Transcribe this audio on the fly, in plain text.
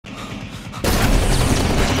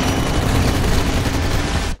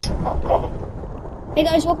Hey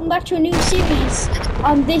guys, welcome back to a new series.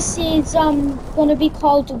 This is gonna be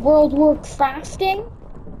called World War Crafting,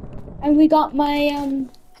 and we got my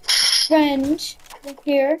friend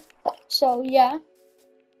here. So yeah,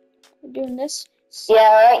 we're doing this.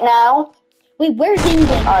 Yeah, right now. Wait, where's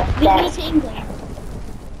England? We damn. need to England.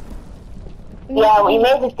 Yeah, we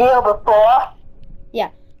made the deal before. Yeah,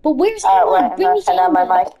 but where's England? Wait, Bring me to turn on my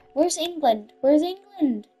England. mic. Where's England? Where's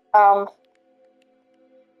England?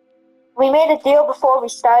 We made a deal before we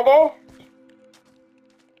started.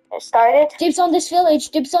 Dibs on this village.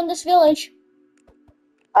 Dibs on this village.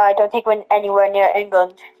 I don't think we're anywhere near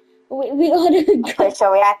England. We gotta go. Okay,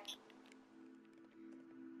 so we have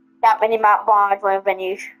that many map bonds with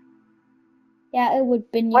venues. Yeah, it would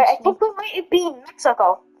have been Wait, I useful. think we might be in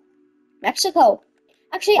Mexico. Mexico.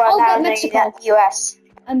 Actually, Well, I'll now get Mexico. the US.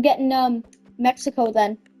 I'm getting Mexico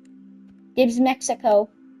then. Dibs Mexico.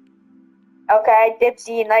 Okay, dibs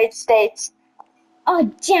the United States. Oh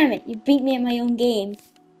damn it! You beat me at my own game.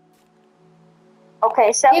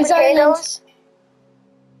 Okay, sell Dibs potatoes.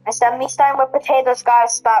 Instead of me starting with potatoes,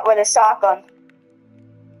 guys, start with a shotgun.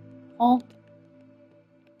 Oh.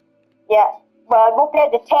 Yeah. Well, I won't be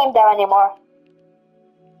able to tame them anymore.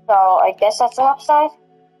 So I guess that's an upside.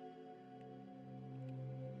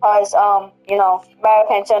 Because you know,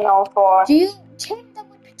 Americans are known for. Do you tame them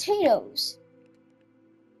with potatoes?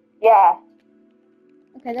 Yeah.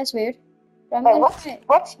 Okay, that's weird. But I'm Wait, gonna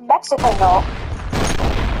what's Mexico known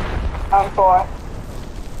for?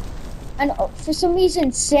 And for some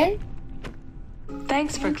reason, sin.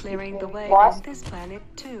 Thanks for clearing the way What? on this planet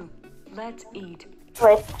too. Let's eat.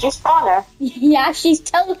 Wait, did you spawn her? Yeah, she's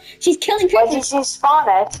killing Why crickets. did you spawn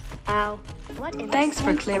it? Ow. Thanks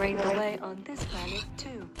for clearing the way on this planet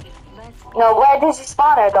too. Let's eat. No, where did you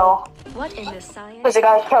spawn her though? What in the science? Because I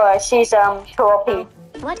gotta kill her. She's too OP.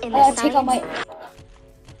 What in the Take out my.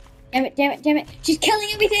 Damn it! She's killing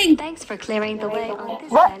everything. Thanks for clearing the way on this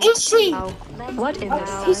What planet. is she? Ow. What in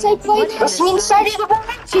the She's like What fighting. in the Is she inside of the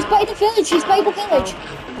village? She's by the village. She's by the village.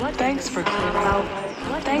 What Thanks for clearing.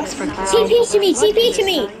 Thanks for clearing. CP to me. CP to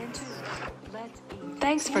me.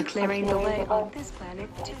 Thanks for clearing the way on this planet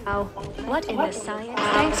too. Ow. What in the science?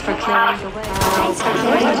 Thanks for clearing the way. Thanks for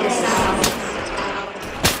clearing the science.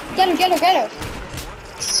 Get her.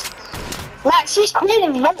 Matt, she's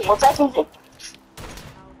creating levels. I think.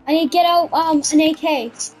 I need to get out an AK.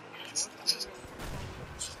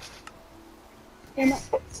 Yeah,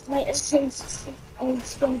 my AK's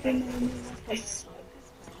it's gonna be my new weapon.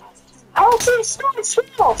 Oh, she's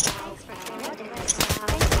small.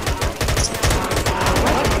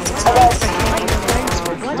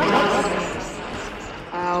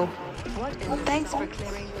 Ow. Thanks for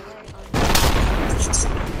clearing the way.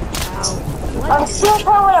 I'm still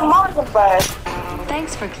playing with a mockingbird.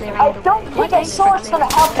 Thanks for clearing I the don't think a sword's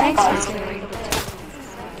gonna help that Thanks for much. clearing the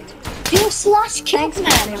way. Do slash kill Thanks for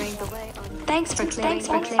man. clearing the way. Thanks for clearing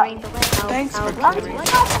the way. Thanks for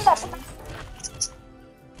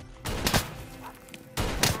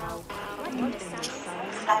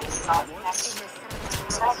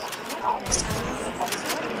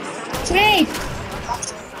Trade.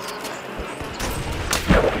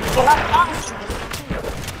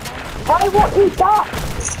 Why won't you die?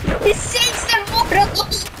 This is the model.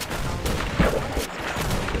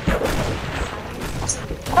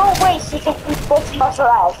 No way she can keep this much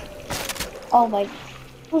alive. Oh my.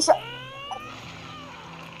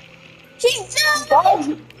 She's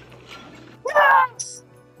Dead? Yes!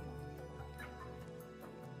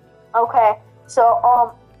 Okay, so,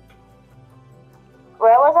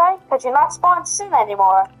 where was I? Could you not spawn Sin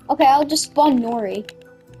anymore? Okay, I'll just spawn Nori.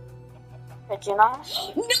 Could you not?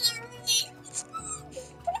 Nori!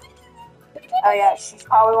 Oh yeah, she's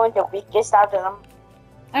probably one of the weakest out of them.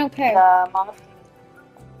 I don't care.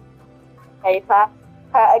 Okay,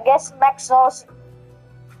 I guess Mexico's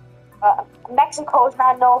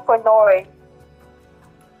not known for Nori.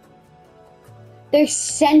 There's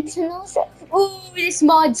sentinels. Ooh, this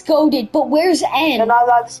mod's goaded. But where's N? You're not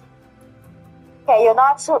allowed to, okay, you're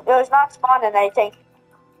not spawning anything.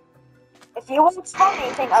 If you won't spawn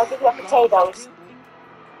anything, I'll give you potatoes.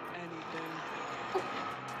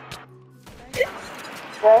 You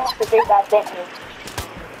have to do that, didn't you?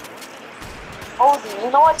 Oh,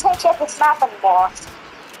 you know what? Can't get this map anymore.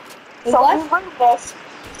 Wait, So what? we win this.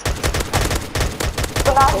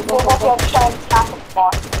 We're not able to play this map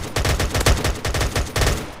anymore.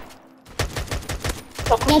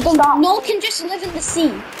 So No, stop. no one can just live in the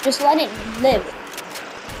sea. Just let it live.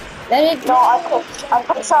 Let it. No, I'm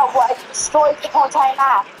pretty sure what I destroyed the whole entire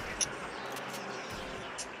map.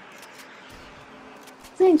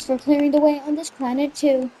 Thanks for clearing the way on this planet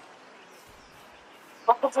too.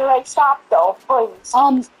 What could you like stop though,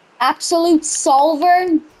 please? Absolute solver.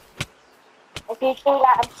 If you do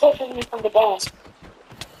that, I'm kicking you from the game.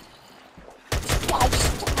 Die.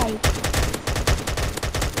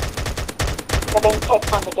 You're being kicked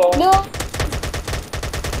from the game. No.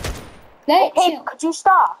 Hey, Let's. could you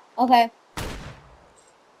stop? Okay.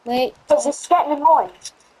 Wait. Because it's getting annoying.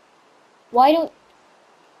 Why don't?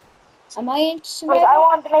 Am I in Because I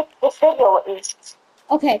wanted to make this video at least.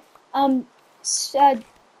 Okay.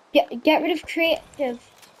 Get rid of creative.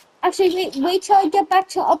 Actually, wait till I get back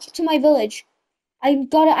to up to my village. I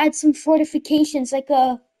gotta add some fortifications, like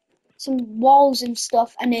some walls and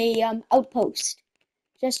stuff, and a outpost.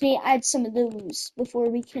 Just need to add some of those before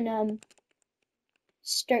we can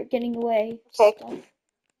start getting away. Okay. Stuff.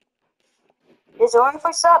 Is it alright if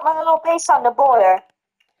I set up my little base on the border?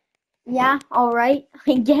 Yeah, all right.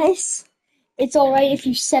 I guess it's all right if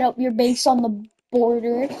you set up your base on the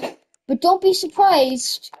border, but don't be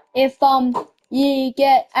surprised if you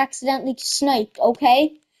get accidentally sniped.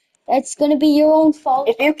 Okay, that's gonna be your own fault.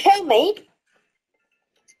 If you kill me,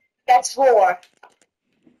 that's war.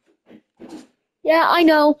 Yeah, I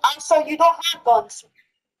know. Also, you don't have guns.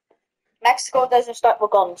 Mexico doesn't start with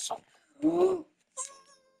guns. No.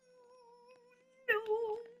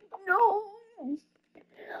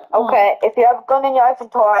 Okay, if you have a gun in your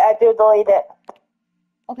inventory, I do delete it.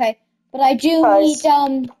 Okay, but I do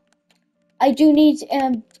need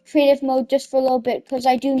creative mode just for a little bit because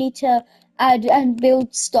I do need to add and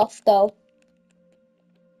build stuff though.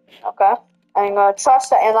 Okay, I'm gonna trust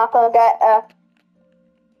that you're not gonna get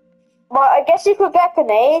well, I guess you could get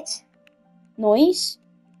grenades, Noise.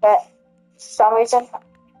 but for some reason,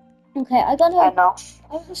 Okay, I I don't know.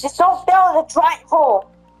 just Just don't build a giant hole.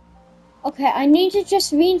 Okay, I need to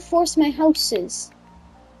just reinforce my houses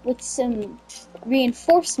with some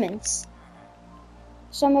reinforcements.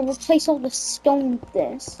 So I'm gonna replace all the stone with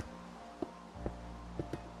this.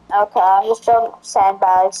 Okay, I'm just building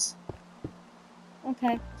sandbags.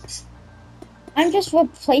 Okay. I'm just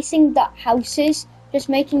replacing the houses, just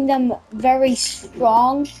making them very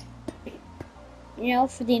strong. You know,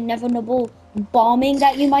 for the inevitable bombing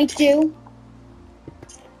that you might do.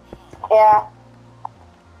 Yeah.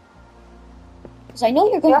 Because I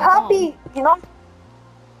know you're going You're to bomb. happy, you know?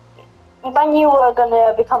 When you were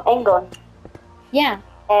gonna become England Yeah.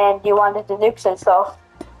 and you wanted the nukes and stuff.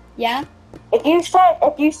 Yeah? If you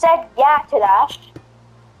said yeah to that,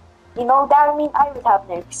 you know that would mean I would have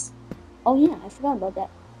nukes. Oh yeah, I forgot about that.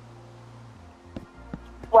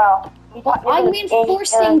 Well, you Well, thought you I'm were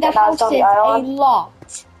reinforcing the and I was on houses the a island.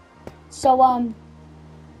 lot. So,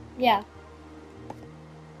 yeah.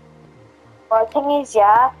 Well, the thing is,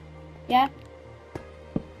 yeah, Yeah?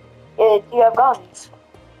 do you have guns?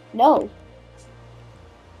 No.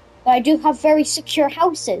 But I do have very secure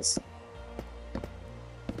houses.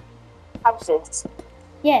 Houses.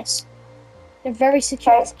 Yes. They're very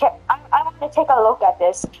secure. Guys, I want to take a look at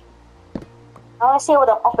this. I want to see what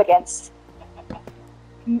I'm up against.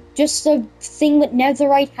 Just the thing with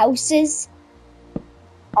netherite houses.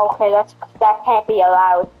 Okay, that can't be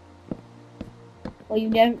allowed. Well,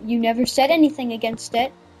 you never said anything against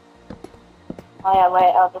it. Oh yeah,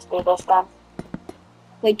 wait, I'll just do this then.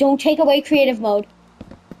 Wait, don't take away creative mode.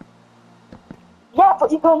 Yeah,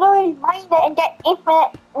 but you can only mine it and get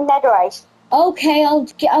infinite netherite. Okay, I'll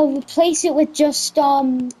replace it with just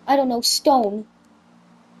I don't know, stone.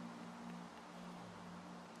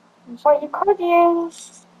 But you could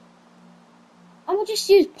use. I'm gonna just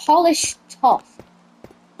use polished tough.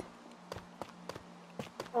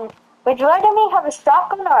 Would you rather me have a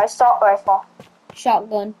shotgun or a assault rifle?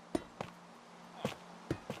 Shotgun.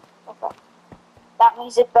 Okay. That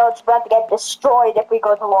means the village is about to get destroyed if we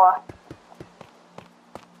go to war.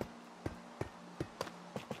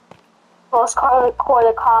 Close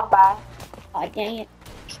quarter combat. Oh, dang it.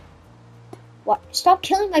 What? Stop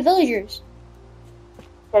killing my villagers.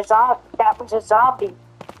 That was a zombie.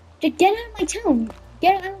 Just get out of my town.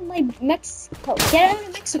 Get out of my Mexico. Get out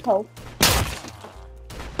of Mexico.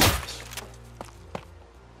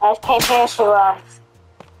 I just came here to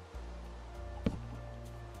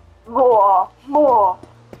more.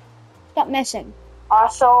 Stop messing.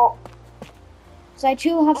 Also, Cause I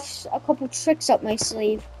too have a couple tricks up my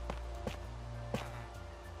sleeve.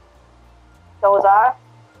 those are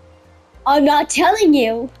I'm not telling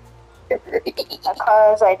you.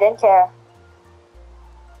 because I didn't care.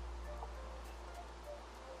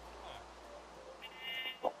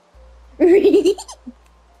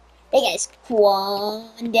 Hey guys, come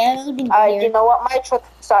on down in here. You know what my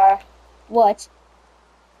tricks are? What?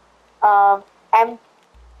 I'm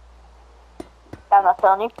not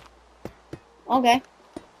telling you. Okay.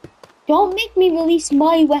 Don't make me release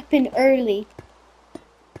my weapon early.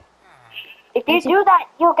 If you do that,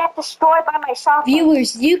 you'll get destroyed by my shotgun.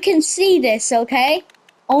 Viewers, you can see this, okay?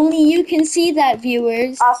 Only you can see that,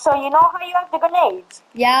 viewers. So you know how you have the grenades?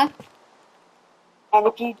 Yeah? And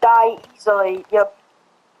if you die easily,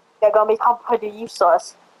 they're gonna become pretty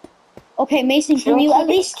useless. Okay, Mason, Should can we you at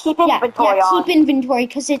least... keep inventory on? Keep inventory,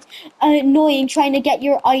 because it's annoying trying to get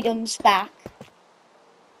your items back.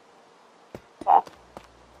 Okay.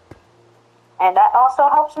 And that also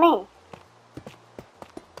helps me.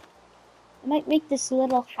 I might make this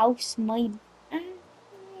little house my...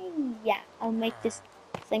 yeah, I'll make this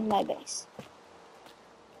thing my base.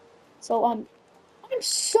 So, I'm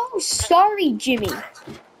so sorry, Jimmy.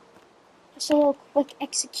 Just a little quick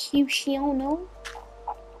execution, no?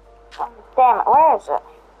 Damn it, where is it?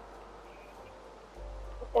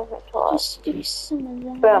 Inventory. Just do some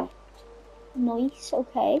of that. Boom. Nice,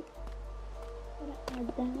 okay. Gotta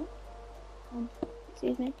add that.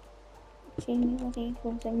 Excuse me. Excuse me, what the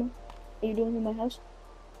actual Sigma are you doing in my house?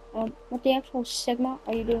 What the actual Sigma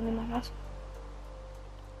are you doing in my house?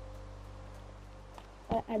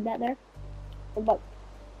 Add that there. What about,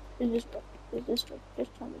 does this work? Does this work?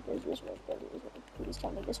 Just tell me, does this work? Does this work? Please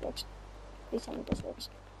tell me this works. Please tell me this works.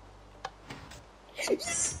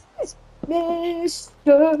 Mr.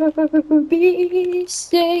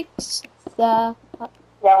 B6. Yeah,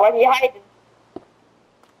 where are you hiding?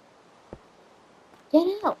 Get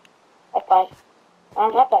out. Okay.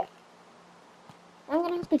 I'm nothing. I'm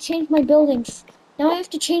gonna have to change my buildings. Now I have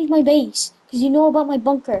to change my base. Because you know about my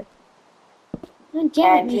bunker. Oh, damn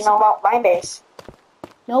it, And you Mason. know about my base.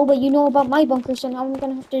 No, but you know about my bunker, so now I'm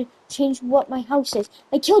gonna have to change what my house is.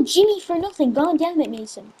 I killed Jimmy for nothing. God damn it,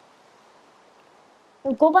 Mason.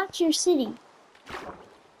 Now go back to your city.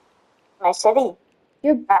 My city.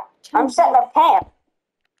 Your I'm setting up camp.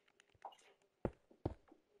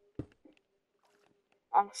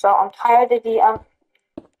 So I'm tired of the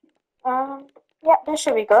yeah, this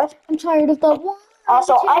should be good. I'm tired of that one.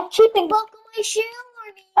 Also, I'm keeping Welcome my shell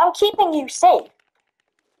army. I'm keeping you safe.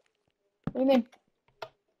 What do you mean?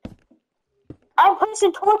 I'm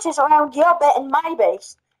placing torches around your bed and my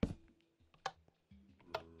base.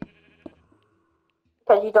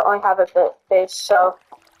 Because you don't only have a base, so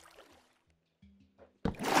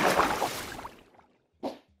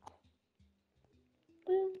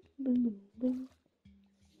Boom, boom, boom.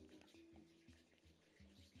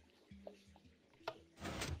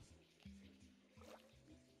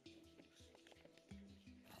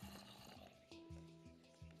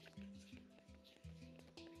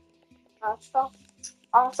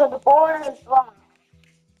 so the border is wrong.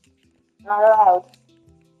 Not allowed.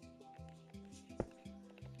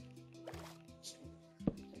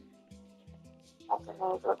 That's the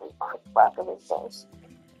news of the back of his face.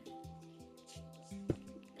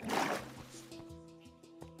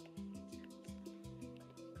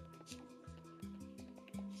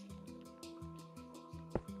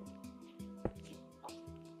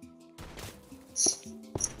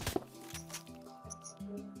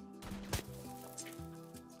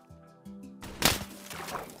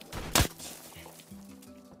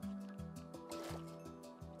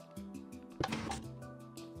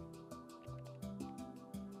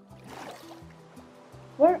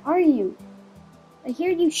 Where are you? I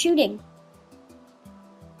hear you shooting.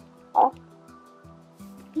 Huh?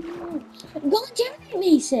 God damn it,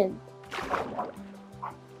 Mason.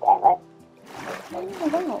 Damn it.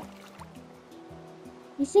 Wow.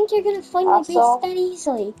 You think you're gonna find my base Also- that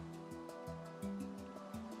easily?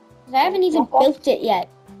 'Cause I haven't even built it yet.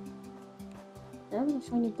 I'm gonna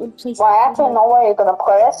find a good place. Well, I actually know where you're gonna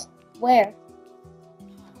put it. Where?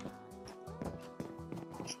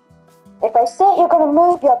 If I say you're gonna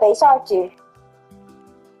move your base, aren't you?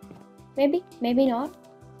 Maybe, maybe not.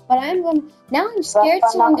 But I'm going. Now I'm scared,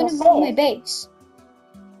 I'm so not I'm gonna gonna say move it. my base.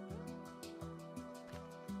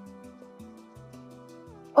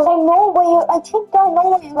 Because I know where you. I think I know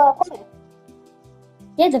where you're gonna put it.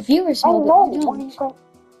 Yeah, the viewers I know, know but you where don't. you're going.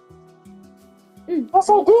 Mm. Yes,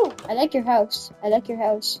 I do. I like your house. I like your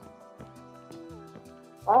house.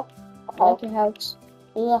 What? I like your house.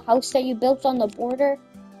 The little house that you built on the border.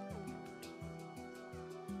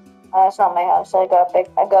 That's not my house. I got a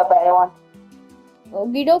better one.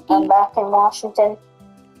 Okie I'm dokie. back in Washington.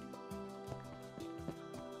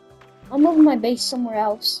 I'm moving my base somewhere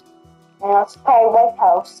else. And it's probably White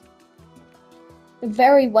House. The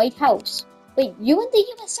very White House. Wait, you in the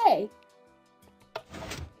USA?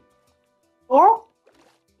 Yeah?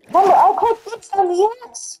 Remember, I clicked this on the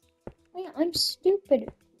US. Wait, I'm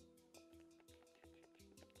stupid.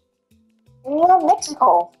 And you're in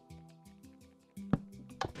Mexico.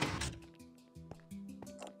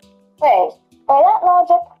 Wait, by that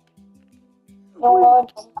logic, your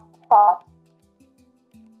word is not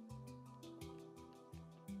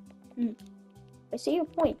I see your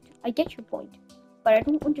point. I get your point. But I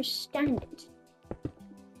don't understand it.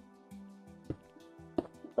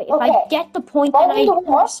 Wait, if I get the point, then I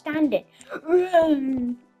understand it.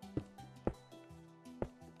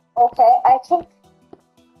 Okay, I think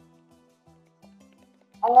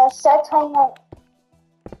I'm gonna set timer.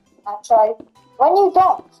 Actually, when you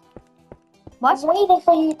don't, What? I'm waiting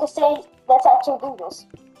for you to say, let's actually do this.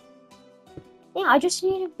 Yeah, I just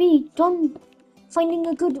need to be done finding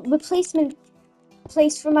a good replacement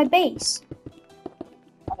place for my base.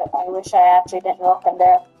 I wish I actually didn't look in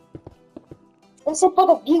there. This is for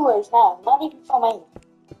the viewers now, not even for my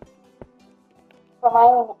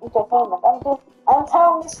own entertainment. I'm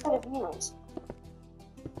telling this to the viewers.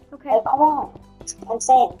 Okay. Like, come on, it's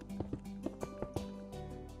insane.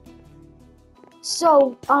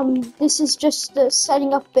 So, this is just the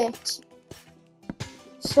setting up bit.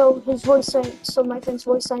 So so my friend's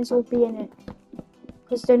voice lines will be in it.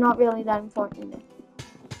 Because they're not really that important in it.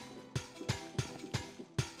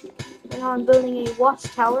 And now I'm building a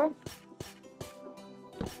watchtower.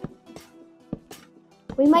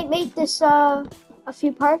 We might make this, a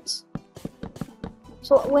few parts.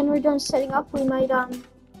 So when we're done setting up, we might,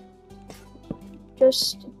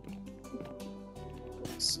 just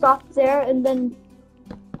stop there and then,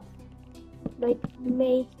 like,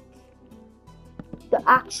 make the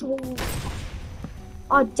actual...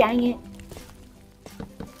 Oh, dang it.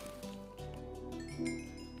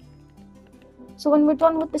 So when we're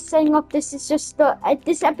done with the setting up, this is just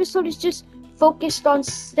this episode is just focused on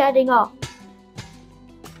setting up.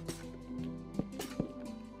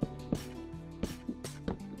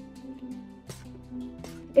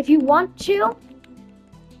 If you want to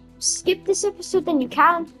skip this episode, then you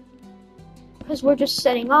can, because we're just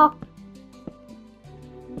setting up.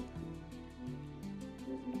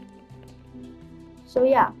 So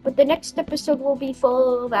yeah, but the next episode will be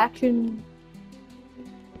full of action.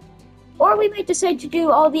 Or we might decide to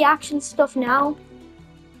do all the action stuff now.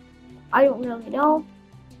 I don't really know.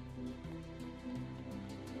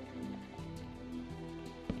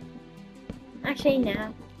 Actually,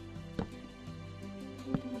 nah.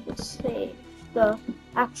 Let's save the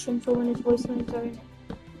action for when his voice lines are in it.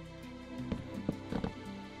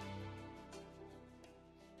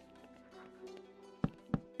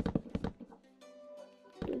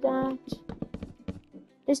 Do that.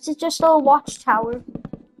 This is just a watchtower.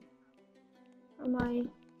 For my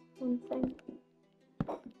own thing.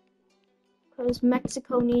 Because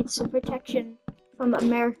Mexico needs some protection from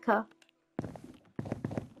America.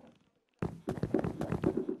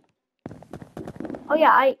 Oh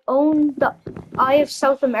yeah, I own the Eye of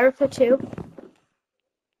South America too.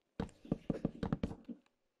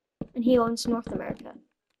 And he owns North America.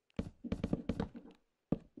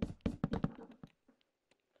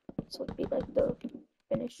 So it'd be like the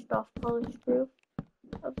finished off polished roof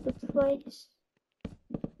of the place.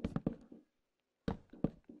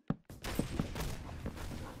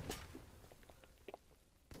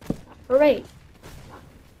 Hooray!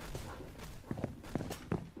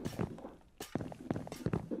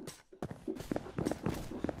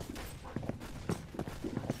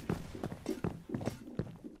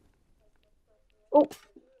 Oh! What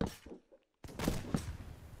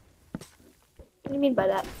do you mean by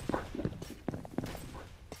that?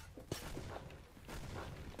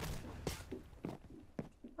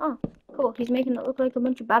 Oh, cool. He's making it look like a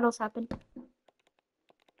bunch of battles happen.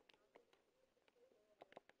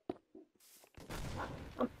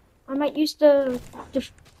 I might use oh,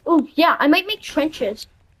 yeah, I might make trenches.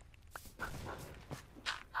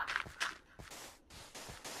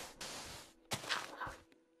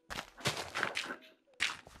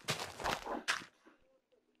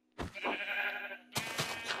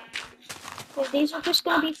 Well, these are just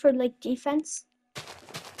gonna be for, like, defense. I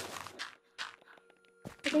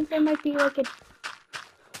think there might be, like,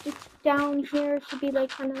 down here to be,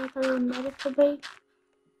 like, kind of like a little medical base.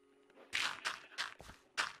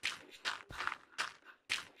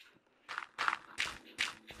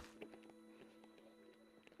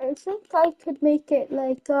 I think I could make it,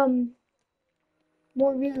 like,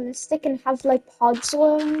 more realistic and have, like, pods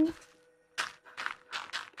along.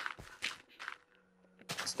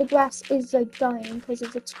 The grass is, like, dying because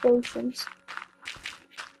of explosions.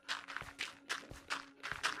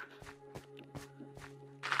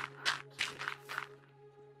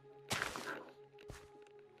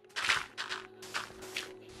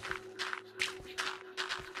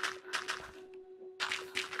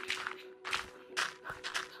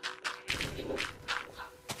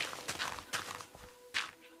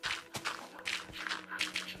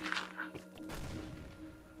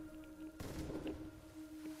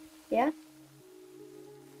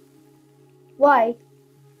 Why?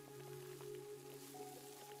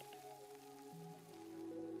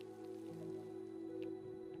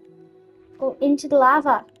 Go into the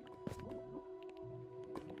lava.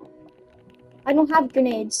 I don't have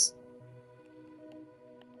grenades.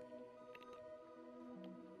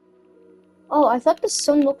 Oh, I thought the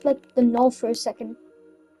sun looked like the null for a second.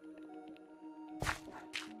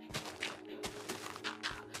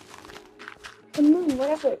 The moon,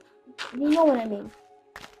 whatever. You know what I mean.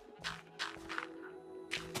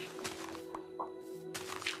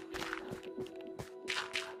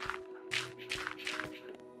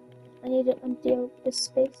 I need to empty out this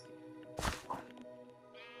space.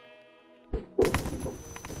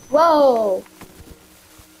 Whoa!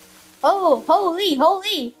 Oh,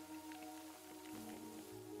 holy!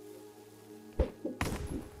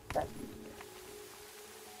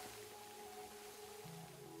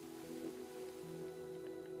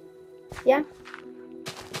 Yeah.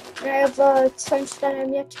 And I have a trench that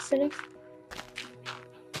I'm yet to finish.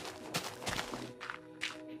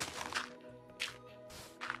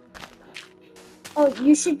 Oh,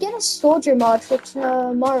 you should get a soldier mod for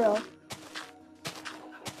tomorrow.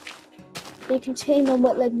 You can tame them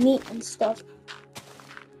with like meat and stuff.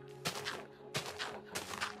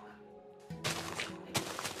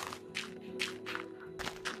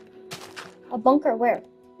 A bunker where?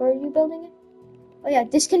 Where are you building it? Oh yeah,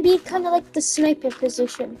 this can be kind of like the sniper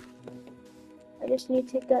position. I just need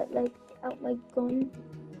to get like out my gun.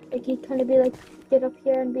 Like you kind of be like, get up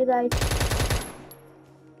here and be like,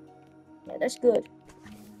 yeah, that's good.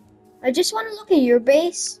 I just want to look at your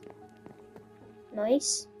base.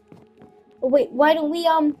 Nice. Oh wait, why don't we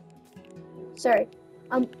sorry.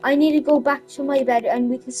 I need to go back to my bed and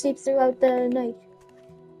we can sleep throughout the night.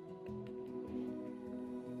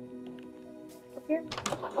 Up here?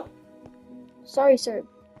 Sorry, sir.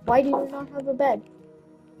 Why do you not have a bed?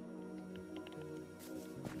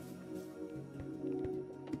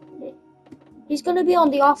 He's gonna be on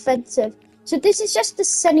the offensive. So this is just the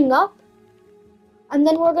setting up. And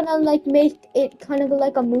then we're gonna like make it kind of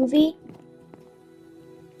like a movie.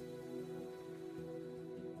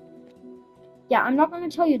 Yeah, I'm not gonna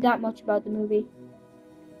tell you that much about the movie.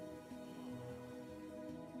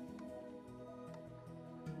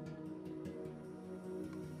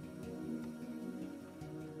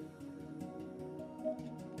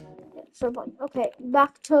 For fun. Okay,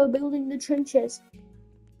 back to building the trenches.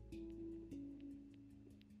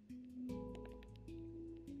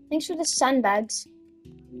 Thanks for the sandbags.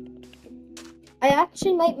 I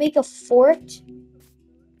actually might make a fort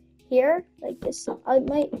here, like this. I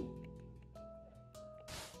might.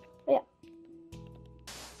 Yeah.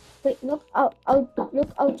 Wait, look.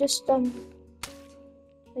 I'll just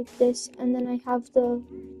like this, and then I have the.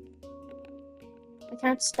 I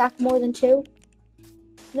can't stack more than 2.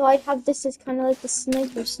 No, I'd have this as kind of like the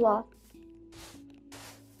sniper slot.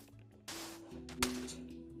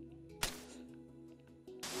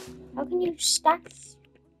 How can you stack?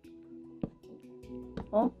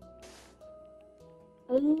 Oh.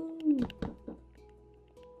 Oh.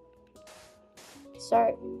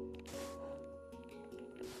 Sorry.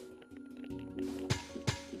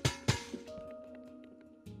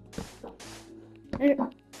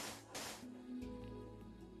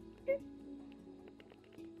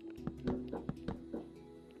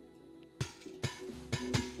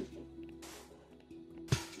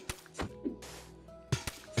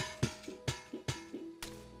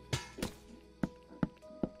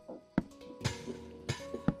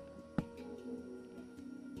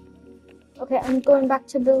 Okay, I'm going back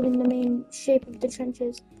to building the main shape of the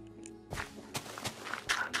trenches.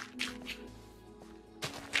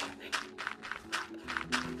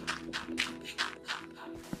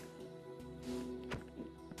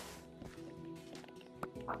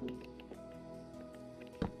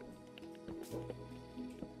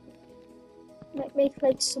 Might make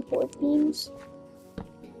like support beams.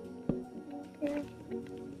 Okay.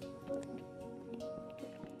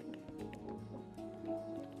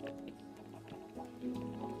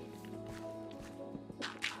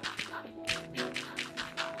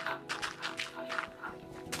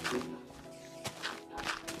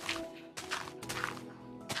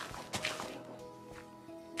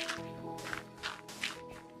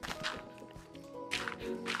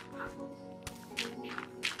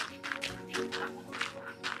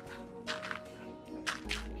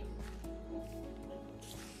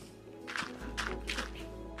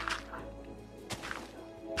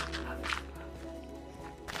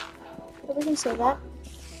 We can say that.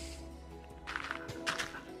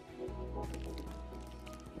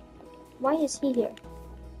 Why is he here?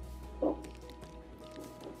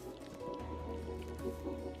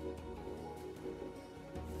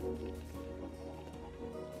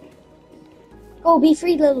 Go be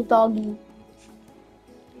free, little doggy.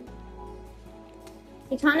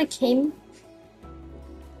 He kind of came.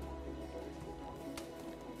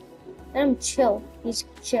 Let him chill. He's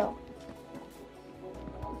chill.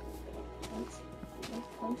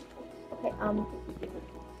 Okay,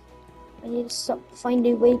 I need to find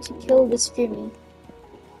a way to kill this Jimmy.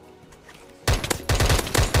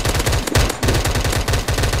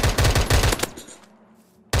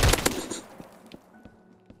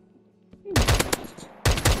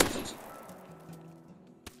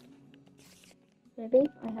 Maybe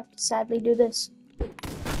I have to sadly do this.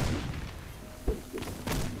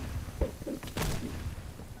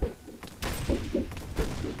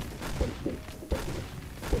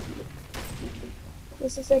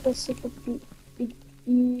 This is like a super deep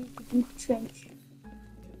trench.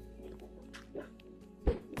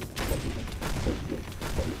 You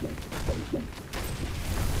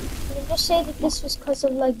can just say that this was because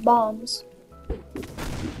of like bombs.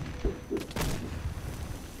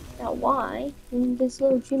 Now why didn't this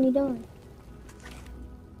little Jimmy die?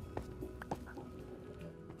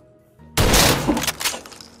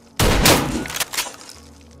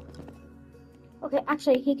 Okay,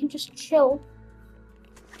 actually he can just chill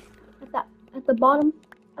at the bottom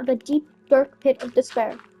of the deep dark pit of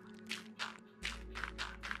despair.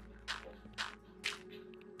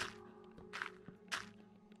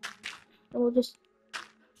 And we'll just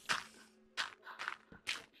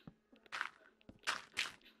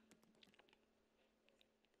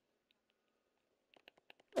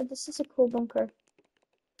oh, this is a cool bunker.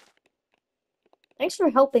 Thanks for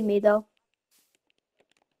helping me though.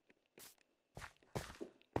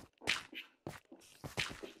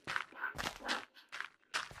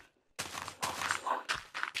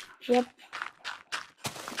 Yep.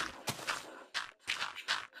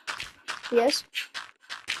 Yes.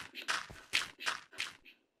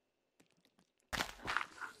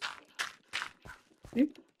 Hmm?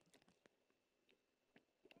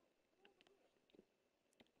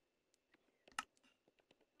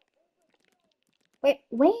 Wait,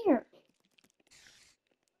 where?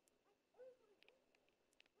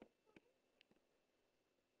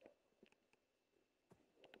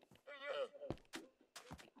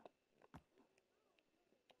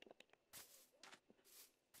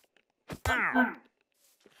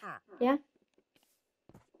 Yeah?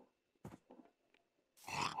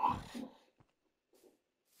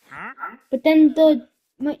 But then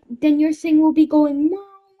then your thing will be going. "Meow, meow,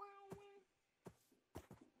 meow."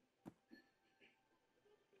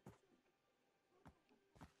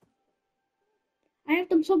 I have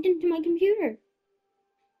them plugged into my computer.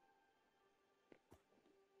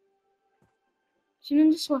 So then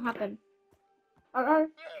this will happen. Oh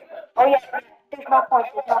yeah, there's no point.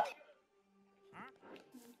 There's no.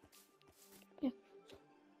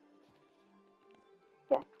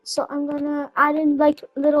 Yeah. So I'm gonna add in like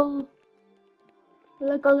a little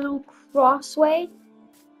crossway.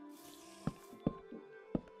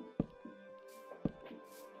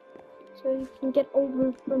 So you can get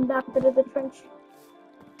over from that bit of the trench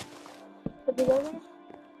to the other.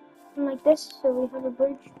 And like this, so we have a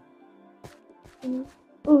bridge.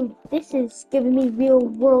 Ooh, this is giving me real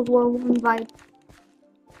World War I vibe.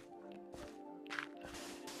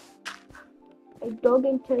 I dug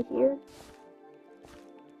into here.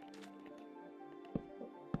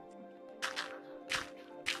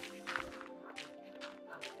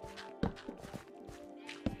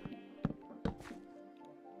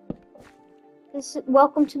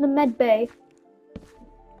 Welcome to the med bay.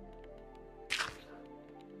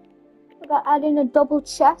 I got add in a double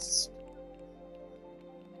chest.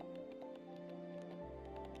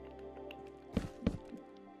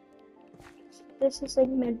 This is like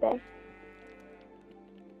med bay.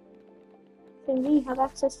 Then we have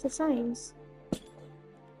access to science.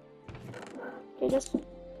 Okay, just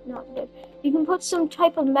not good. You can put some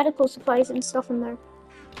type of medical supplies and stuff in there.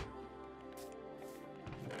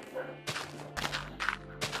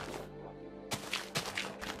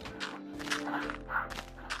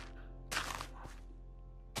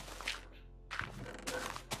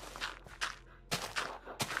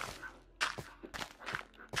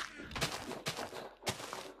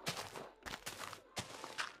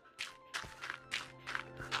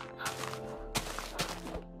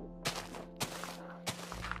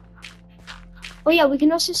 Oh yeah, we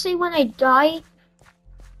can also say when I die,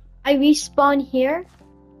 I respawn here.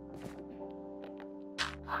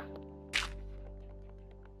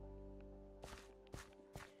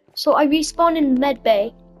 So I respawn in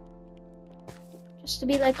medbay. Just to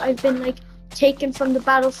be like, I've been like taken from the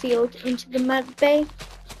battlefield into the medbay.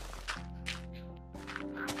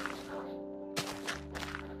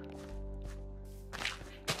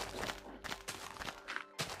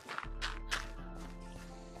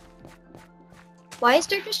 Why is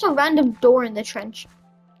there just a random door in the trench?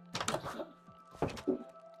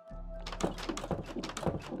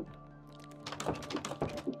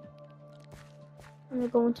 I'm gonna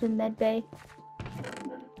go into the med bay.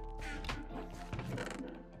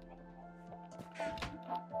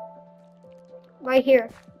 Right here.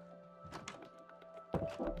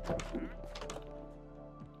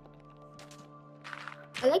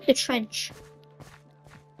 I like the trench.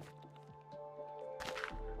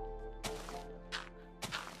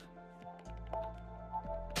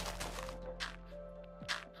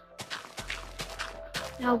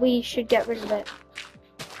 Now we should get rid of it.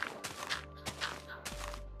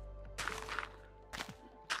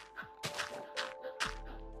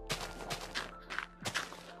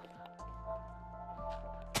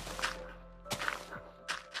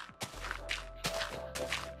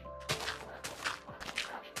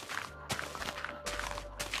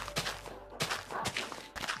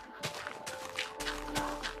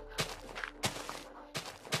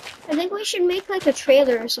 I think we should make like a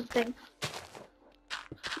trailer or something.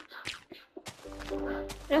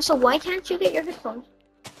 And also, why can't you get your headphones?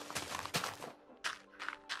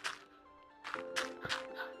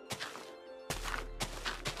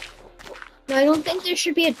 No, I don't think there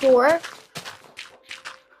should be a door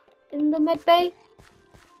in the med bay.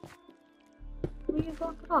 Where you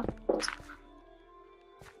block it off?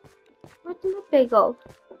 Where'd the med bay go?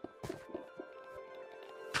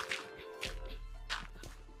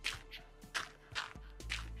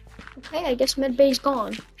 Okay, I guess med bay's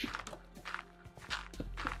gone.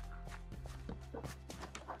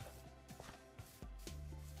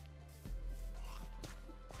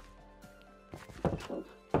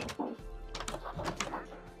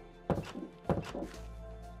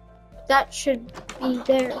 That should be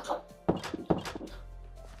there.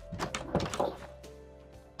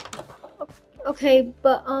 Okay,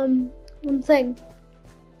 but one thing.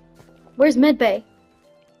 Where's medbay?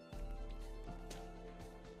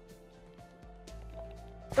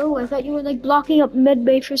 Oh, I thought you were like blocking up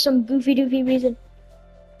medbay for some goofy doofy reason.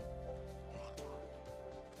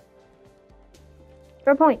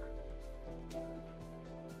 Fair point.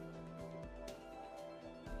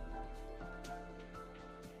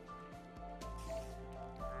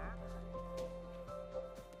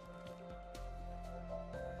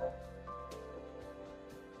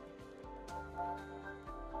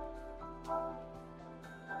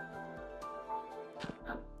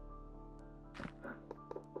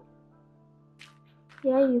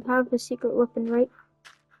 Yeah, you have the secret weapon, right?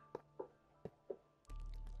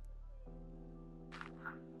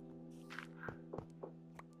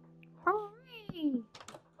 Hooray!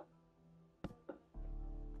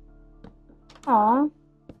 Aw.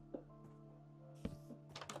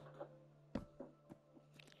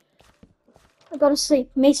 I gotta sleep.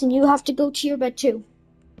 Mason, you have to go to your bed too.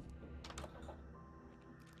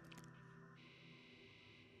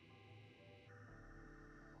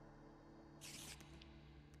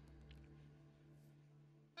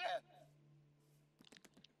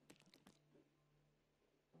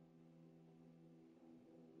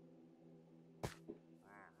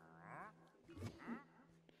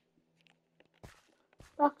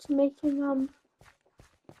 Back to making the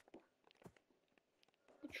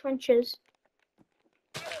trenches.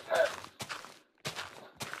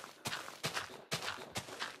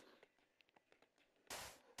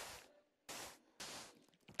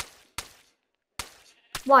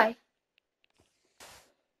 Why?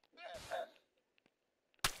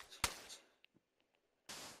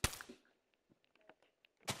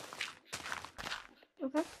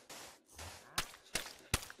 Okay.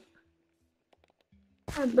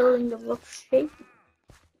 I'm building the roof shape.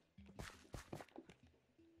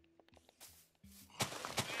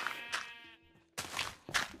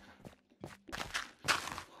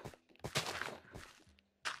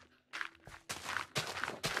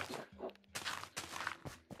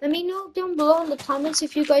 Let me know down below in the comments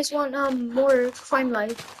if you guys want more Crime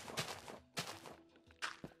Life.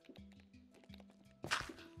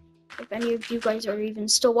 If any of you guys are even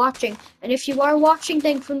still watching. And if you are watching,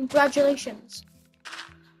 then congratulations.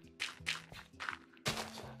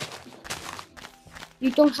 You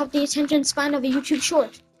don't have the attention span of a YouTube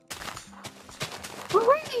short.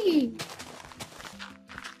 Hooray!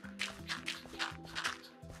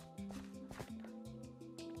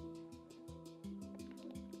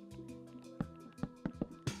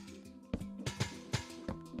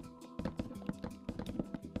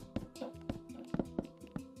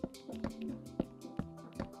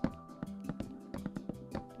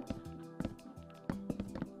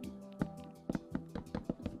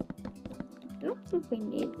 I don't think we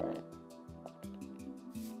need that.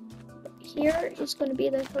 here is going to be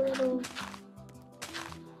like a little.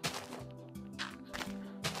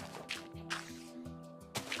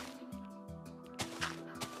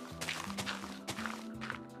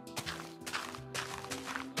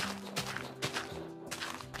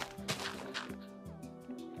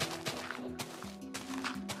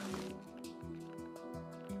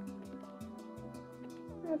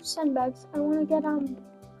 I have sandbags. I want to get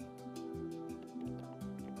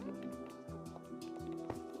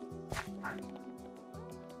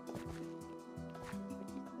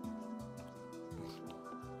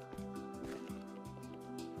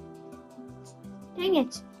Dang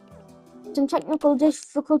it. Some technical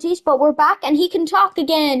difficulties, but we're back and he can talk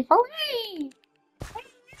again. Hooray!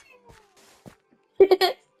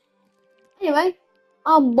 Anyway,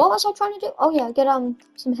 what was I trying to do? Oh yeah, get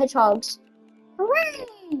some hedgehogs. Hooray!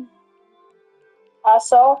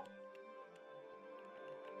 So,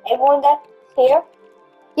 everyone that's here,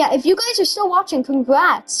 Yeah, if you guys are still watching,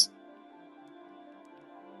 congrats.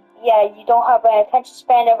 yeah, you don't have an attention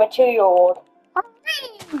span of a 2-year-old.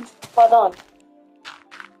 Hooray! Well done.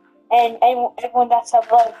 And everyone that's have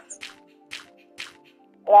left.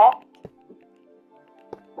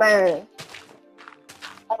 Brr.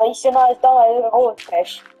 At least you're not as dumb as a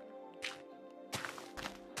goldfish.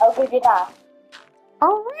 I'll give you that.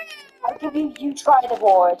 Hooray! I'll give you tried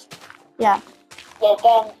award. Yeah, Yeah,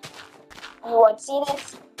 then you won't see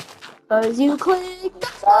this. cause you clicked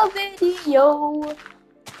the video.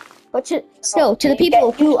 But still, to the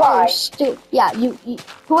people who are still, yeah, you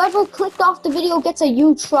whoever clicked off the video gets a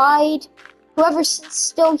you tried. Whoever's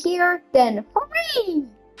still here, then hooray!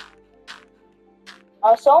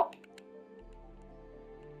 Also,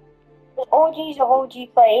 the OGs of OG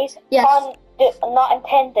plays, Yes. not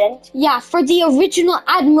intended. Yeah, for the original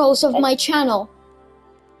admirals of my channel.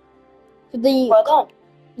 For the Well done.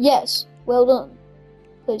 yes, well done.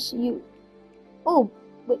 Cause you, oh,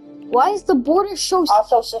 wait, why is the border so?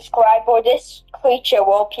 Also, subscribe or this creature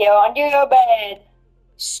will appear under your bed.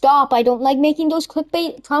 Stop! I don't like making those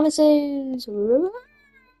clickbait promises.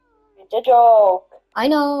 It's a joke. I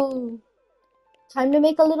know. Time to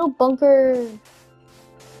make a little bunker.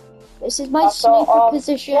 This is my Also, sniper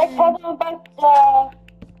position. let's tell them about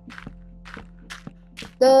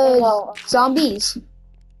The zombies.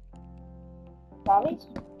 zombies.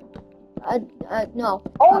 No.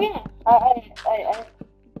 Oh yeah. I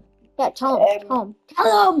Yeah, tell him.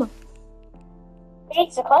 Tell him.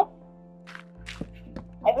 basically,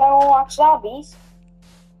 if anyone watched zombies,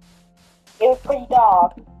 it was pretty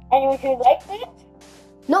dark. Anyone who liked it,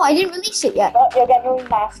 No, I didn't release it yet. but you'll get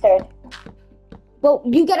remastered. Well,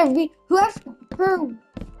 you gotta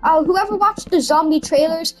whoever watched the zombie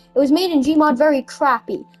trailers, it was made in Gmod very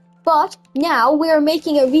crappy. But now we're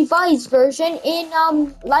making a revised version in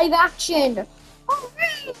live action.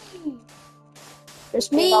 Hooray!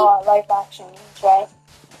 Just You me. know what live action means, right?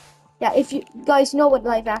 Yeah, if you guys know what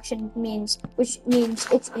live action means, which means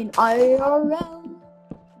it's in IRL,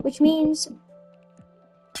 which means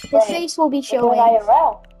his Right. face will be It's in showing.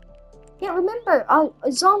 IRL. Yeah, remember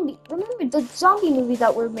a zombie. Remember the zombie movie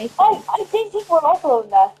that we're making? I didn't think we're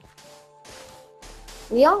uploading that.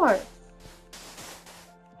 We are.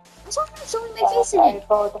 What's not showing my face in I it?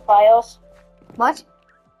 forward the files. What?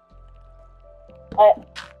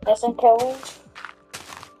 Listen to me.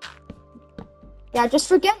 Yeah, just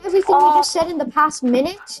forget everything we just said in the past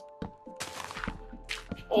minute.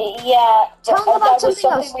 Yeah, Tell them about that was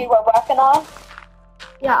something else. we were working on.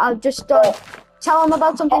 Yeah, I'll just tell him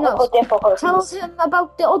about something Technical else. difficulties. Tell him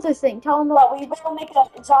about the other thing. Tell him about But we will make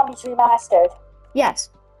a Zombies Remastered. yes,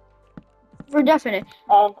 for definite.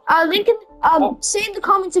 And Link in say in the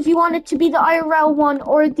comments if you want it to be the IRL one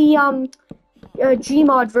or the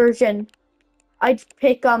Gmod version. I'd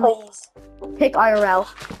pick please. pick IRL.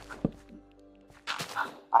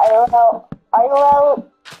 IRL.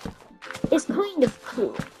 It's kind of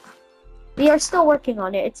cool. We are still working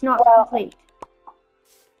on it. It's not Well, complete.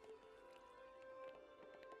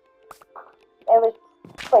 It was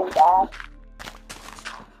pretty bad.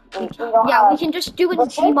 We don't Yeah, have... we can just do it in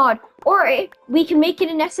Okay. Gmod, or we can make it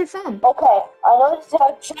in SFM. Okay, I know this is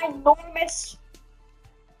a ginormous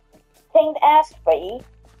thing to ask for you.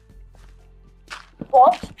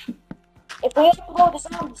 But, if we upload a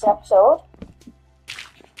Zombies episode,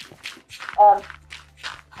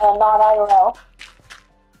 not IRL,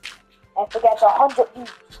 if it gets 100 views,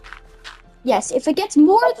 Yes, if it gets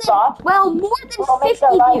more Stop. more than we'll make 50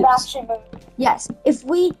 a live views. action movie. Yes, if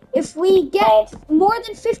we get And more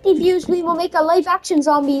than 50 views, we will make a live action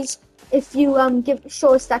zombies. If you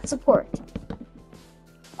show us that support.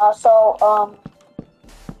 so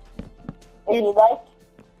if you like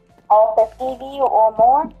all 50 of you or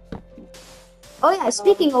more, Oh yeah,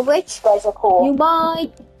 speaking of which, You guys are cool.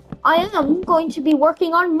 I am going to be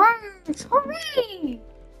working on merch. Hooray!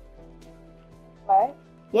 Right?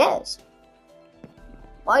 Yes.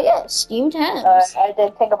 Oh yes, steamed hams. I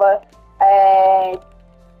didn't think about. I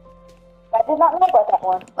did not know about that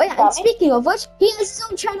one. Oh yeah, Tell and me. speaking of which, he has his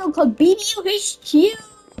own channel called BBUHQ.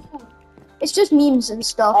 It's just memes and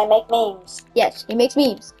stuff. I make memes. Yes, he makes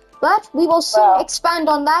memes. But we will soon Wow. expand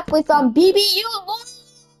on that with BBU.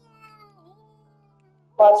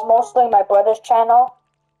 Well, it's mostly my brother's channel,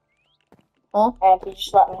 Oh. and he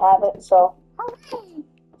just let me have it. So Hooray!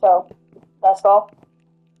 that's all.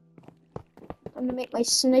 I'm gonna make my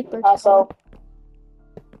sniper. Also,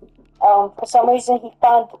 for some reason he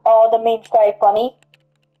found all the memes very funny.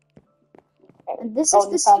 And this Oh, is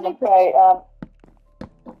he the found them sniper. very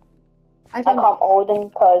I I found call him Odin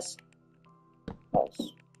because,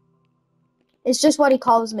 it's just what he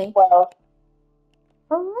calls me. well,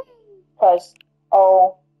 Hooray! because,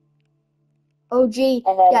 oh, OG.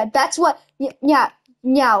 and then, Yeah, that's what. Yeah.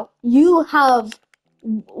 Now you have.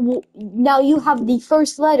 Now you have the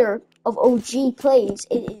first letter of OG plays.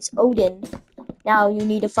 It is Odin. Now you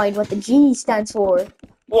need to find what the G stands for.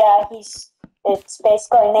 yeah, it's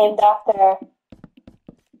basically named after,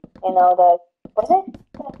 what is it?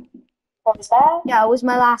 What was that? Yeah, it was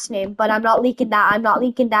my last name, but I'm not leaking that. I'm not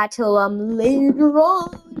leaking that till later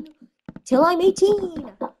on. Till I'm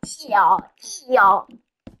 18. Yeah.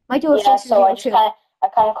 Might do a Yeah, first so I video just too.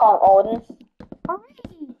 kind of call him Odin.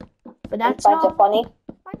 Hooray! But He that's finds it not funny.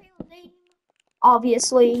 my real name.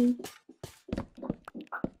 Obviously.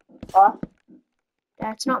 Huh?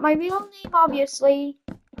 That's not my real name, obviously.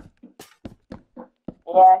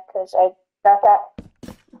 Yeah, because I got that.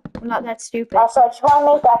 I'm not that stupid. Also, I just want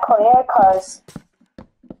to make that clear because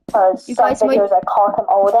You some guys might- videos I called him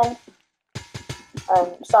Odin,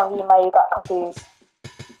 and some of you might have got confused.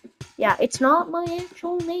 Yeah, it's not my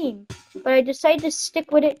actual name. But I decided to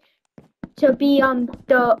stick with it to be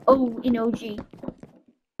the O in OG.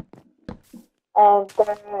 And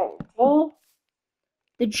the G,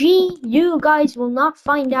 The G, you guys will not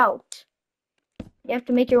find out. You have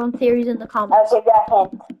to make your own theories in the I'll comments. give you a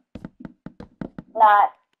hint.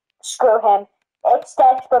 Not screw him. It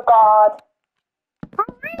stands for God.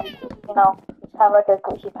 He's kind of like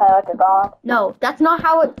a god. No, that's not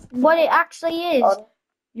what it actually is. Odin.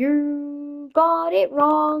 You got it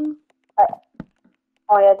wrong.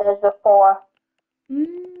 Oh yeah, there's the 4. That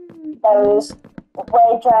was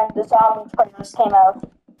way during the zombies first came out.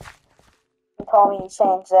 He told me he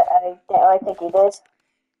changed it. I didn't really think he did.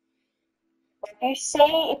 But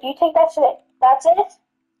if you think that's it,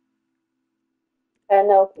 I don't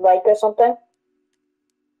know, like or something.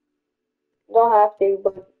 You don't have to,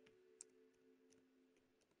 but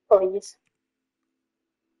please.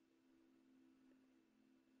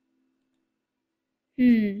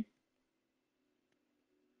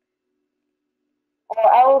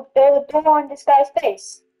 Or I will build a door on this guy's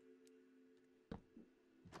face.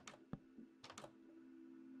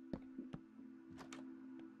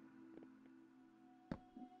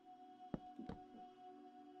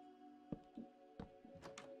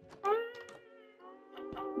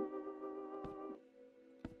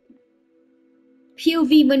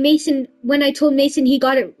 POV when I told Mason he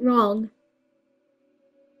got it wrong.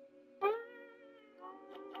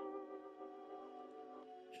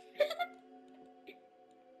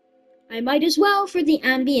 I might as well, for the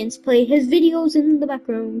ambience, play his videos in the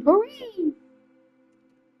background. Hooray!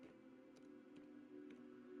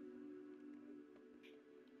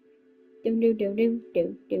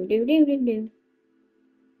 Do.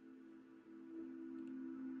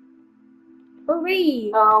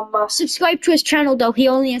 Hooray! Subscribe to his channel though. He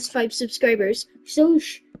only has 5 subscribers. So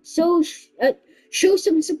show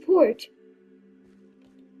some support.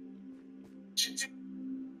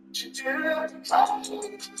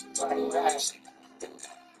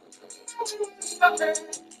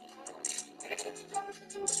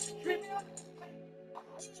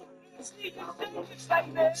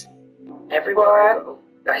 Everywhere I go,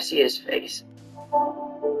 I see his face.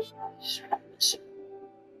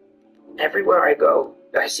 Everywhere I go,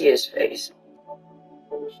 I see his face.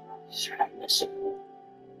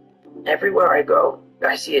 Everywhere I go,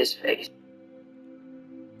 I see his face.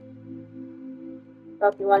 So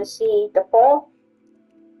if you want to see the full,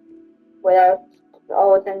 without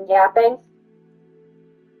all of them yapping,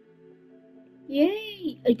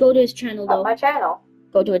 Yay! Go to his channel on though. my channel.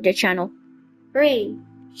 Go to their channel. Hooray!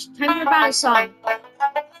 Time for band song.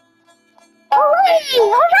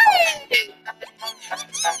 Hooray!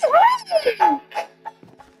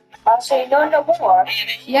 So you know no more?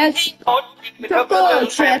 Yes. Football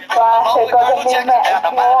trip. Wow, so go to movement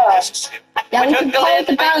more. Yeah, we can call it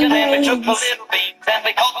the Ballymoons. And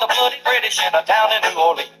they caught the bloody British in a town in New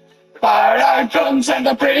Orleans. Fire our guns and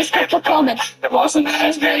the British kept a coming. There wasn't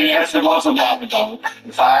as many as there was a while ago.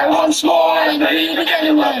 We fire once more and we began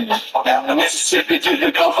to run. Down the Mississippi to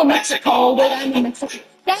the Gulf of Mexico. But I'm in Mexico.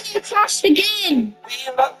 Then it crashed again.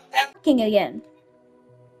 Fucking again.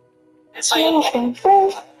 It's like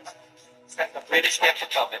the British kept a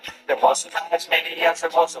coming. There wasn't as many as there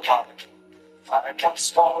was a while ago. Fire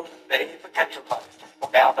once more and they began to run.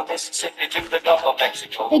 Down the Mississippi to the Gulf of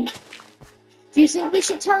Mexico. Hey, do you think we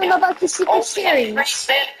should tell them about the secret series? I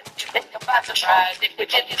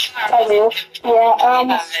do.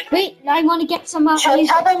 Yeah, Wait, I want to get some should I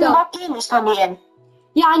music tell them though. what game is coming in?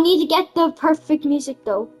 Yeah, I need to get the perfect music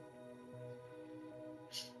though.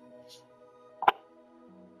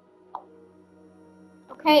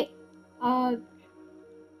 Okay.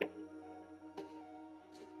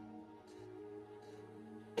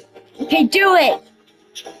 Okay, do it.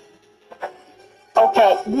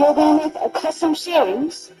 Okay, we're gonna make a custom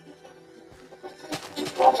series in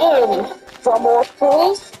Drum Wars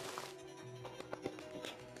Tools.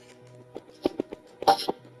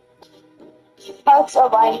 Parts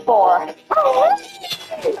of Line 4.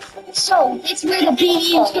 So, it's where the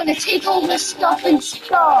BD is gonna take over stuff and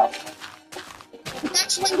stuff.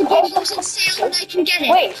 That's when the game goes on sale and I can get it.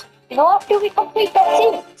 Wait, you know after we complete that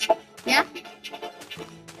series, Yeah?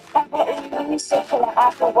 let me sit for the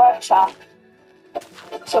after workshop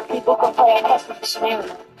so people can play a custom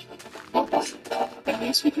scenario.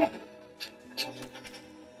 Yes, we can.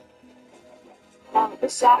 Now,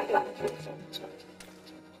 this after.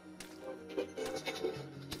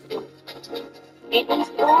 It is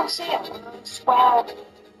go on sale. Swell.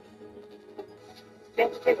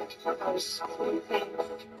 Get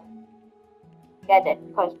it,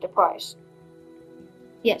 because the price.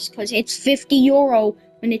 Yes, because it's €50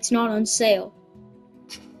 when it's not on sale.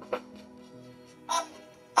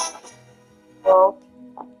 Well,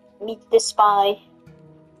 meet the spy.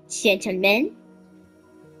 Gentlemen.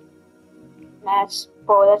 That's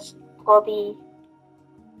probably.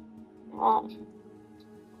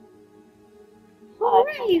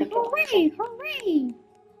 Hooray, hooray, hooray!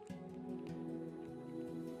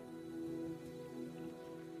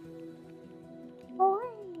 Hooray!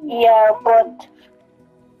 Yeah, but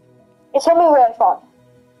it's gonna be really fun.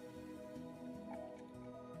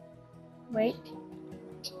 Wait.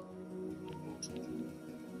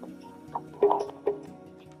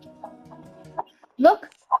 Look.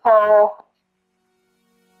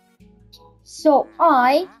 So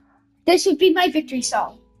this would be my victory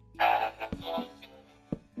song.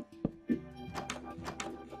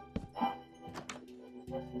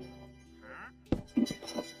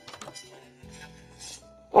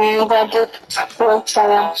 And I just will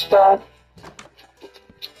triumph God.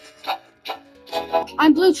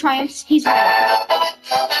 I'm Blue Triumphs, he's red.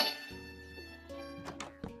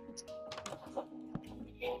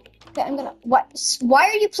 Okay, I'm gonna. What? Why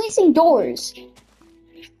are you placing doors?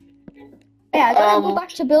 Yeah, I gotta go back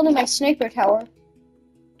to building my sniper tower.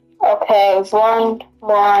 Okay, one.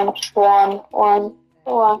 Med.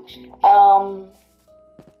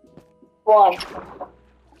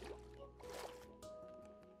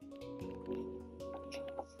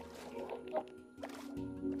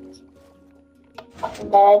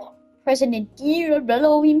 President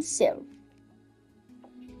Below himself.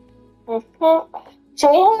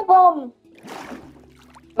 So we have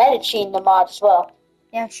Medici in the mod as well.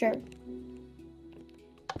 Yeah, sure.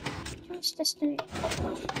 Tourist destination.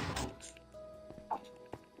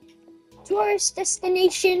 Tourist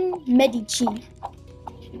destination Medici.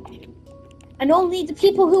 And only the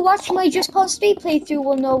people who watch my Just Cause 3 playthrough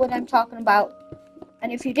will know what I'm talking about.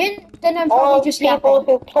 And if you didn't, then I'm probably All just people yapping.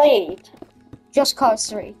 who played. Just Cause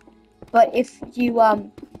 3. But if you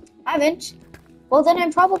haven't, well then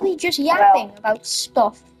I'm probably just yapping about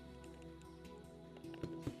stuff.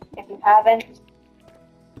 If you haven't,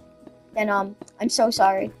 Then I'm so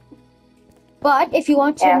sorry. But if you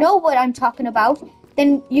want to know what I'm talking about,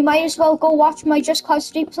 then you might as well go watch my Just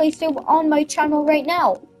Cause 3 playthrough on my channel right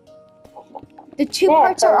now. The two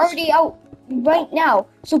parts are already out right now,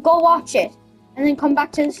 so go watch it. And then come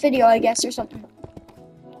back to this video, I guess, or something.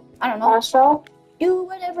 I don't know. also, Do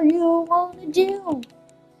whatever you want to do.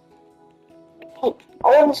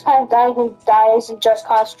 all this kind of guy who dies in Just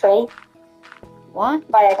Cause 3 What?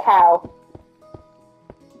 by a cow.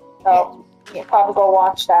 So, you probably go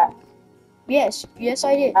watch that. Yes,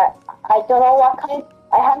 I did. I don't know what kind.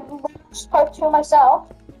 I haven't watched part 2 myself,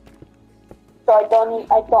 so I don't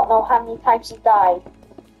know how many times he died.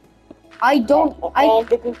 I don't. And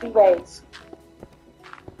the Goofy Ways.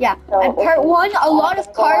 Yeah. So And if part we- one, a lot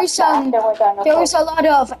of cars. After we're done There was recording.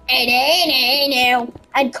 a lot of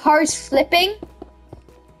and cars flipping,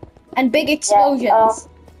 and big explosions.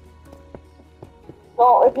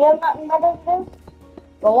 So if you have nothing better to do,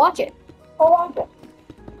 Go watch it. go watch it.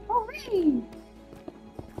 Hooray!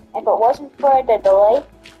 If it wasn't for the delay,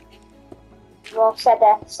 you will have said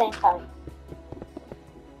that at the same time.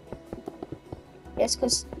 Yes,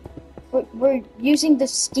 because we're using the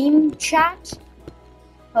Steam chat.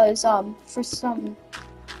 Because for some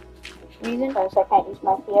reason, Because I can't use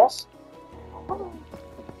my PS.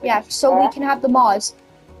 yeah, so we can have the mods.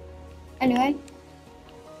 Anyway,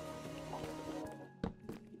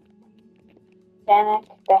 Sonic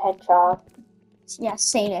the Hedgehog. yeah,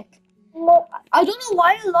 Sonic. Look, I don't know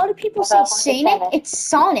why a lot of people say Well, that's what Sonic. Sonic. It's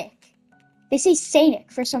Sonic. They say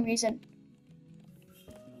Sonic for some reason.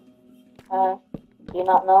 do you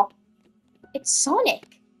not know? It's Sonic.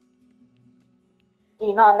 Do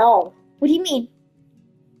you not know? What do you mean?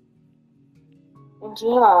 In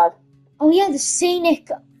Gmod. Oh yeah, the Sonic.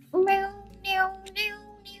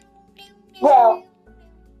 Well,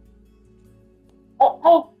 I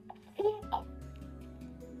think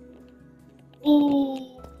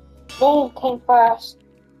the name came first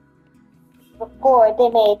before they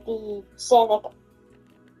made the Sonic and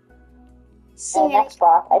Sonic.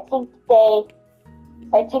 Xbox.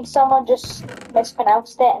 I think someone just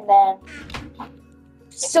mispronounced it and then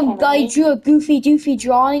Some guy drew a goofy doofy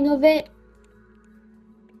drawing of it.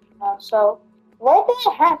 so what did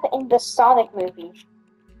it happen in the Sonic movie?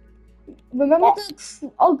 Remember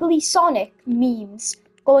the ugly Sonic memes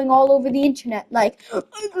going all over the internet, like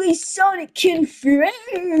ugly Sonic can fly.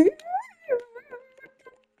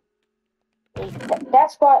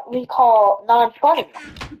 That's what we call non-funny.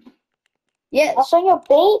 Yes. Also, your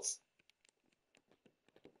base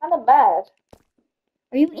kind of bad.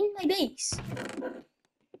 Are you in my base?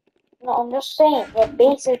 No, I'm just saying your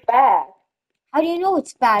base is bad. How do you know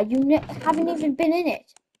it's bad? You haven't even been in it.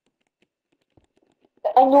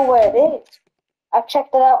 I know where it is. I've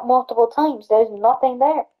checked it out multiple times. There's nothing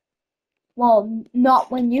there. Well, not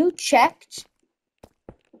when you checked.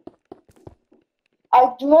 I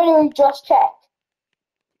literally just checked.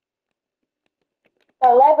 The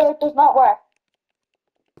lever does not work.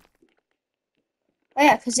 Oh,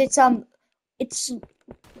 yeah, because it's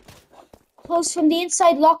closed from the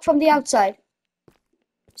inside, locked from the outside.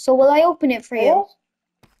 So will I open it for It you?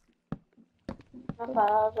 is? Okay,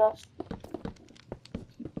 I'll just...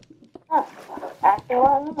 Huh. After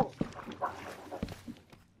what?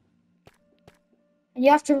 And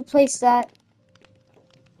you have to replace that.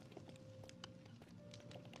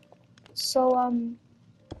 So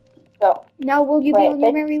So, now will you be Wait, on your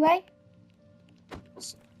but- merry way?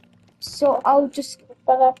 So I'll just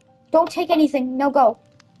don't take anything. Now go.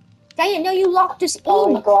 Dang it! No, you locked us in.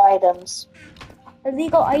 illegal items.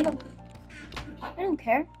 Illegal item. I don't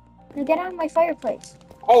care. Now get out of my fireplace.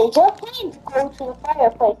 Hey, you're planning to go to the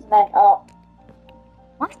fireplace and then,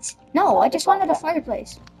 What? No, I just wanted a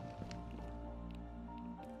fireplace.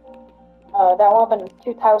 that woman with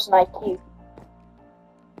 2,000 IQ.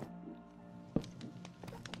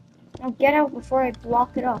 Now get out before I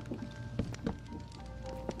block it up.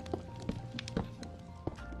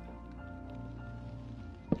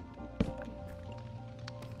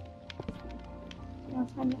 Now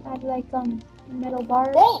time to add like metal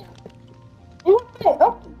bars. Damn! You did it,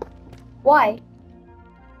 okay. Why?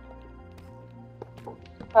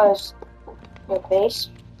 Because your base.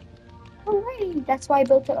 Alrighty, that's why I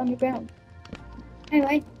built it underground.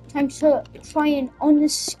 Anyway, time to try and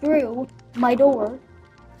unscrew my door.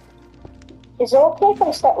 Is it okay if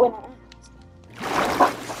I start with an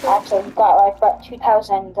axe? Actually, we got like about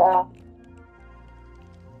 2,000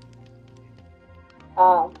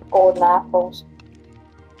 golden apples.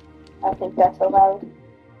 I think that's allowed.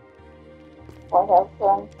 I have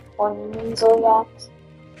one measly axe.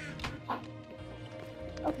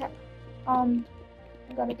 Okay. I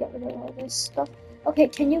gotta get rid of all this stuff. Okay,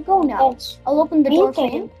 can you go now? Thanks. I'll open the door for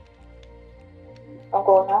Beacon. you. A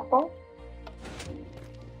golden apple.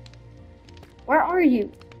 Where are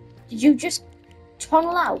you? Did you just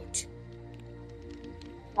tunnel out?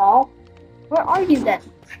 No. Where are you then?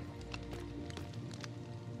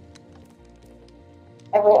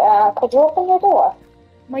 Could you open your door?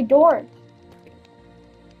 My door.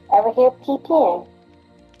 Ever hear PPing?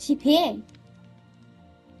 TPing.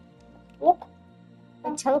 Yep.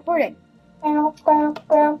 Like teleporting.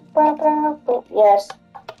 Yes.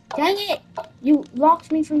 Dang it! You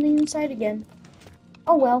locked me from the inside again.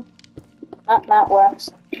 Oh well. That works.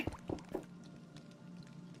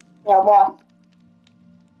 Yeah, what?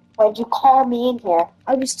 Why'd you call me in here?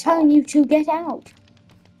 I was telling you to get out.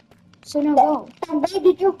 So now go. Then why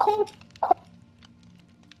did you call?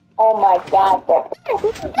 Oh my god.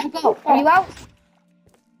 You go. Are you out?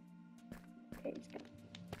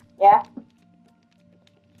 Yeah?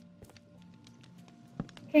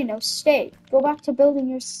 Okay, now stay. Go back to building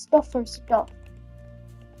your stuff or stuff.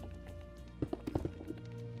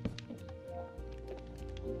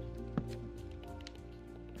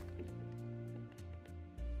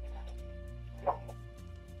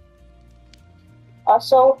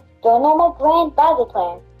 Also, don't know my grand battle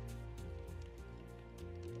plan.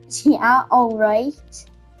 Yeah, alright.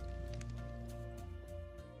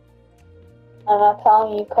 I'm not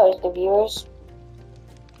telling you because the viewers,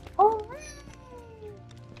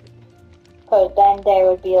 because then they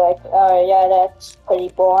would be like, oh yeah, that's pretty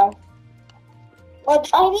boring. But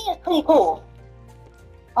I mean, it's pretty cool.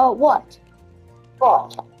 Oh, what?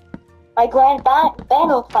 But my grand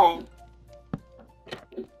battle plan.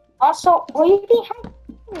 Also, will you be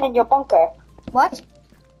hiding in your bunker? What?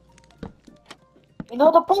 You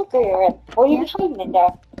know the bunker you're in. Will you be hiding in there?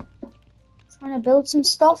 Trying to build some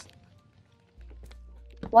stuff?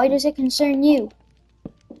 Why does it concern you?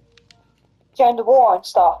 During the war and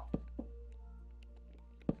stuff.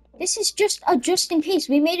 This is just in case.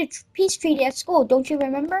 We made a peace treaty at school, don't you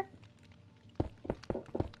remember?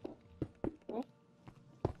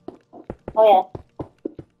 Oh yeah.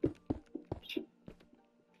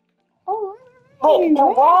 Wait, then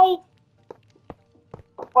why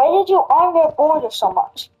did you arm their border so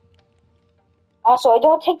much? Also, I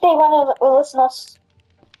don't think they want to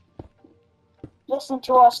listen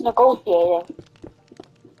to us negotiating.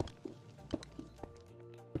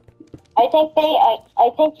 I think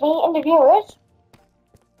me and the viewers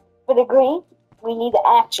would agree we need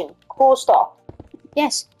action, cool stuff.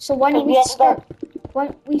 Yes. So why don't we start? Why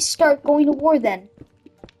don't we start going to war then?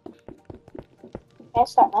 Can't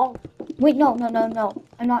start now. Wait, no.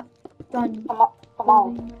 I'm not done. Come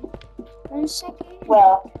on. 1 second.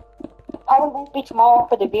 Well, probably won't be tomorrow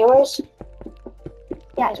for the viewers.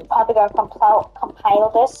 Yeah. We're probably gonna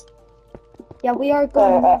compile this. Yeah, we are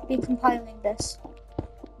going to be compiling this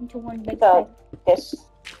into one big thing. This.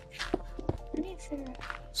 I need to figure out.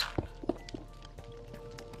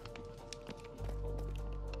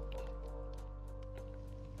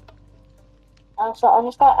 So I'm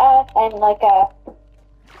just gonna add and like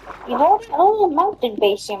you know that little mountain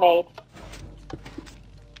base you made?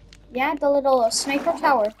 Yeah, the little sniper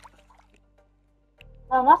tower.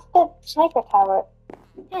 No, not the sniper tower.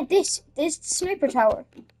 Yeah, this sniper tower.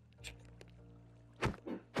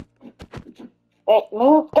 Wait,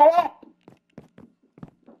 move, get up!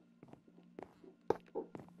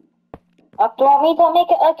 Do you want me to make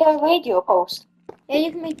it like a radio post? Yeah,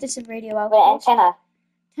 you can make this a radio With outpost. antenna.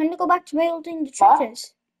 Time to go back to building the What?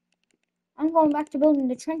 trenches. I'm going back to building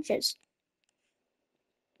the trenches.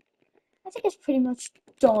 I think it's pretty much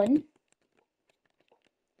done.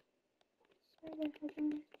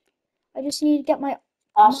 I just need to get my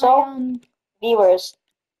Also, viewers,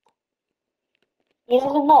 he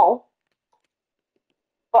doesn't know,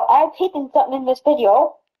 but I've hidden something in this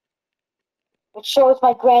video which shows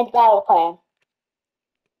my grand battle plan.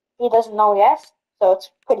 He doesn't know yet, so it's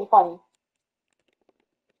pretty funny.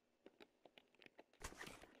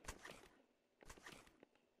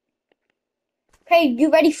 Okay,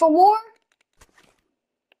 you ready for war?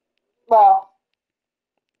 Well,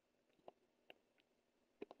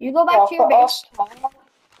 You go back to your for base. us tomorrow,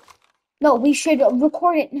 No, we should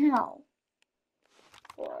record it now.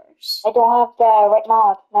 Of course. I don't have the right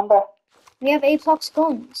mod, remember? We have Apex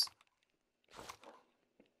guns.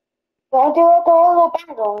 We'll do a little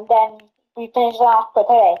battle and then we finish it off for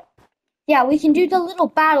today. Yeah, we can do the little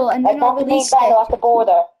battle and Like then I'll not the main release battle it. at the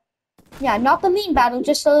border, Yeah, not the main battle,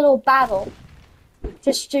 just a little battle.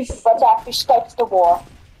 Just but actually starts the war.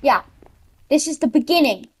 yeah. This is the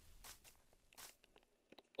beginning.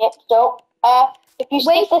 Yep, so, if you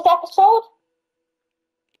skip this episode,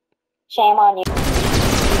 shame on you.